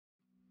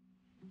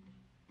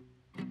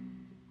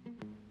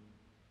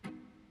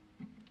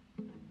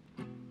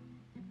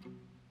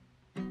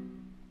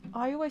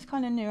I always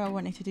kind of knew I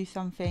wanted to do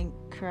something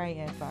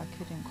creative, but I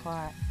couldn't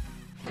quite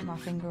put my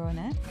finger on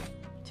it.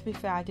 To be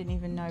fair, I didn't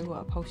even know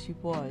what upholstery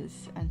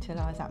was until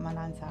I was at my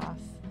nan's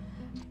house,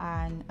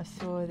 and I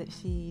saw that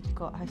she'd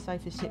got her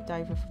sofas shipped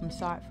over from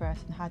Cyprus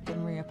and had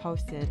them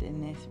reupholstered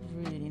in this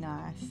really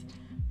nice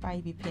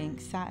baby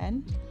pink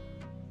satin.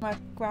 My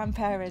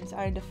grandparents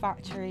owned a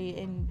factory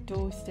in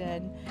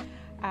Dalston,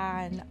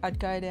 and I'd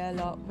go there a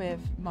lot with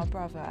my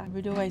brother.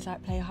 We'd always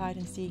play hide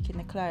and seek in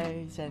the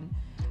clothes, and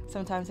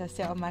sometimes I'd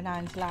sit on my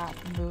nan's lap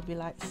and we would be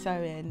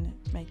sewing,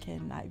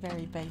 making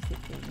very basic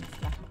things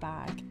like a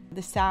bag.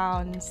 The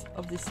sounds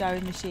of the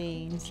sewing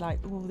machines,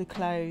 all the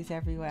clothes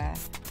everywhere,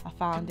 I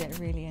found it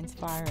really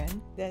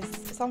inspiring. There's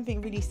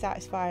something really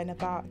satisfying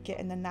about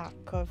getting the knack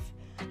of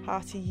how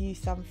to use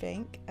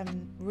something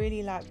and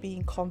really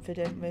being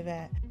confident with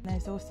it.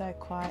 There's also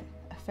quite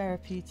a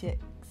therapeutic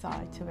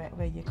side to it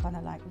where you're kind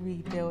of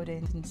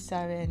rebuilding and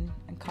sewing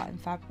and cutting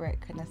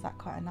fabric, and there's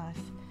quite a nice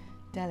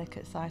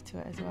delicate side to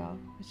it as well,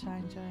 which I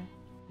enjoy.